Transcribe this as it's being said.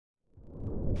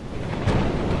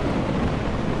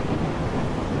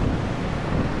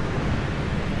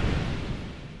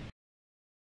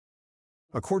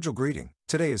A cordial greeting.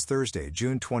 Today is Thursday,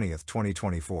 June 20th,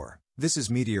 2024. This is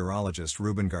meteorologist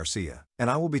Ruben Garcia, and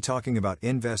I will be talking about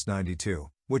Invest 92,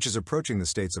 which is approaching the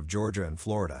states of Georgia and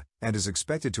Florida, and is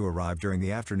expected to arrive during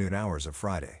the afternoon hours of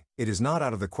Friday. It is not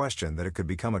out of the question that it could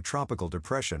become a tropical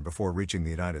depression before reaching the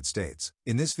United States.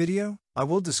 In this video, I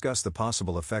will discuss the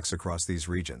possible effects across these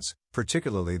regions,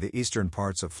 particularly the eastern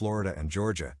parts of Florida and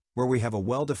Georgia, where we have a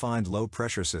well-defined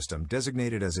low-pressure system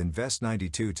designated as Invest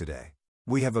 92 today.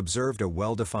 We have observed a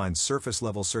well-defined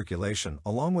surface-level circulation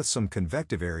along with some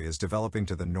convective areas developing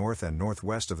to the north and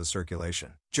northwest of the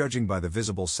circulation. Judging by the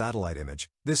visible satellite image,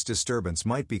 this disturbance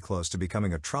might be close to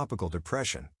becoming a tropical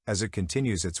depression as it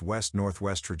continues its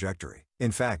west-northwest trajectory.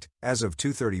 In fact, as of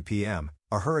 2:30 p.m.,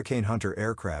 a Hurricane Hunter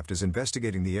aircraft is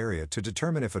investigating the area to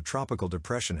determine if a tropical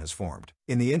depression has formed.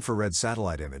 In the infrared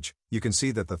satellite image, you can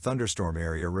see that the thunderstorm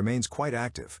area remains quite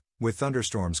active, with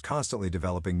thunderstorms constantly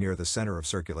developing near the center of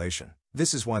circulation.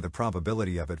 This is why the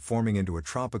probability of it forming into a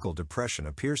tropical depression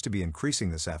appears to be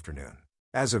increasing this afternoon.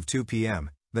 As of 2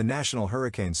 p.m., the National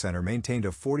Hurricane Center maintained a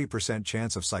 40%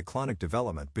 chance of cyclonic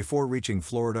development before reaching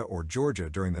Florida or Georgia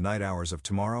during the night hours of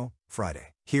tomorrow,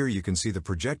 Friday. Here you can see the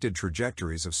projected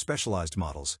trajectories of specialized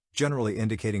models, generally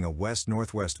indicating a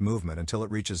west-northwest movement until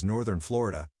it reaches northern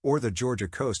Florida or the Georgia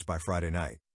coast by Friday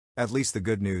night. At least the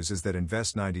good news is that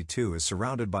Invest 92 is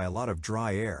surrounded by a lot of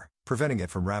dry air, preventing it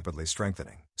from rapidly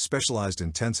strengthening. Specialized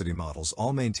intensity models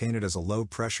all maintain it as a low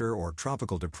pressure or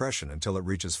tropical depression until it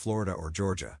reaches Florida or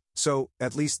Georgia. So,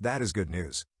 at least that is good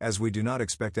news, as we do not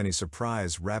expect any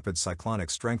surprise rapid cyclonic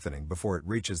strengthening before it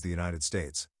reaches the United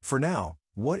States. For now,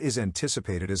 what is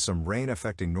anticipated is some rain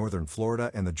affecting northern Florida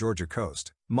and the Georgia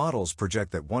coast. Models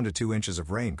project that 1 to 2 inches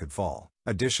of rain could fall.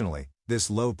 Additionally, this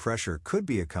low pressure could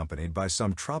be accompanied by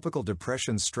some tropical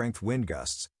depression strength wind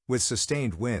gusts, with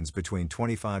sustained winds between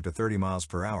 25 to 30 miles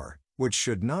per hour, which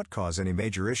should not cause any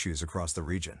major issues across the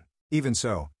region. Even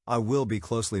so, I will be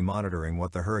closely monitoring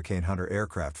what the Hurricane Hunter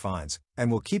aircraft finds,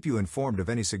 and will keep you informed of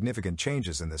any significant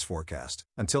changes in this forecast.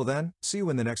 Until then, see you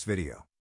in the next video.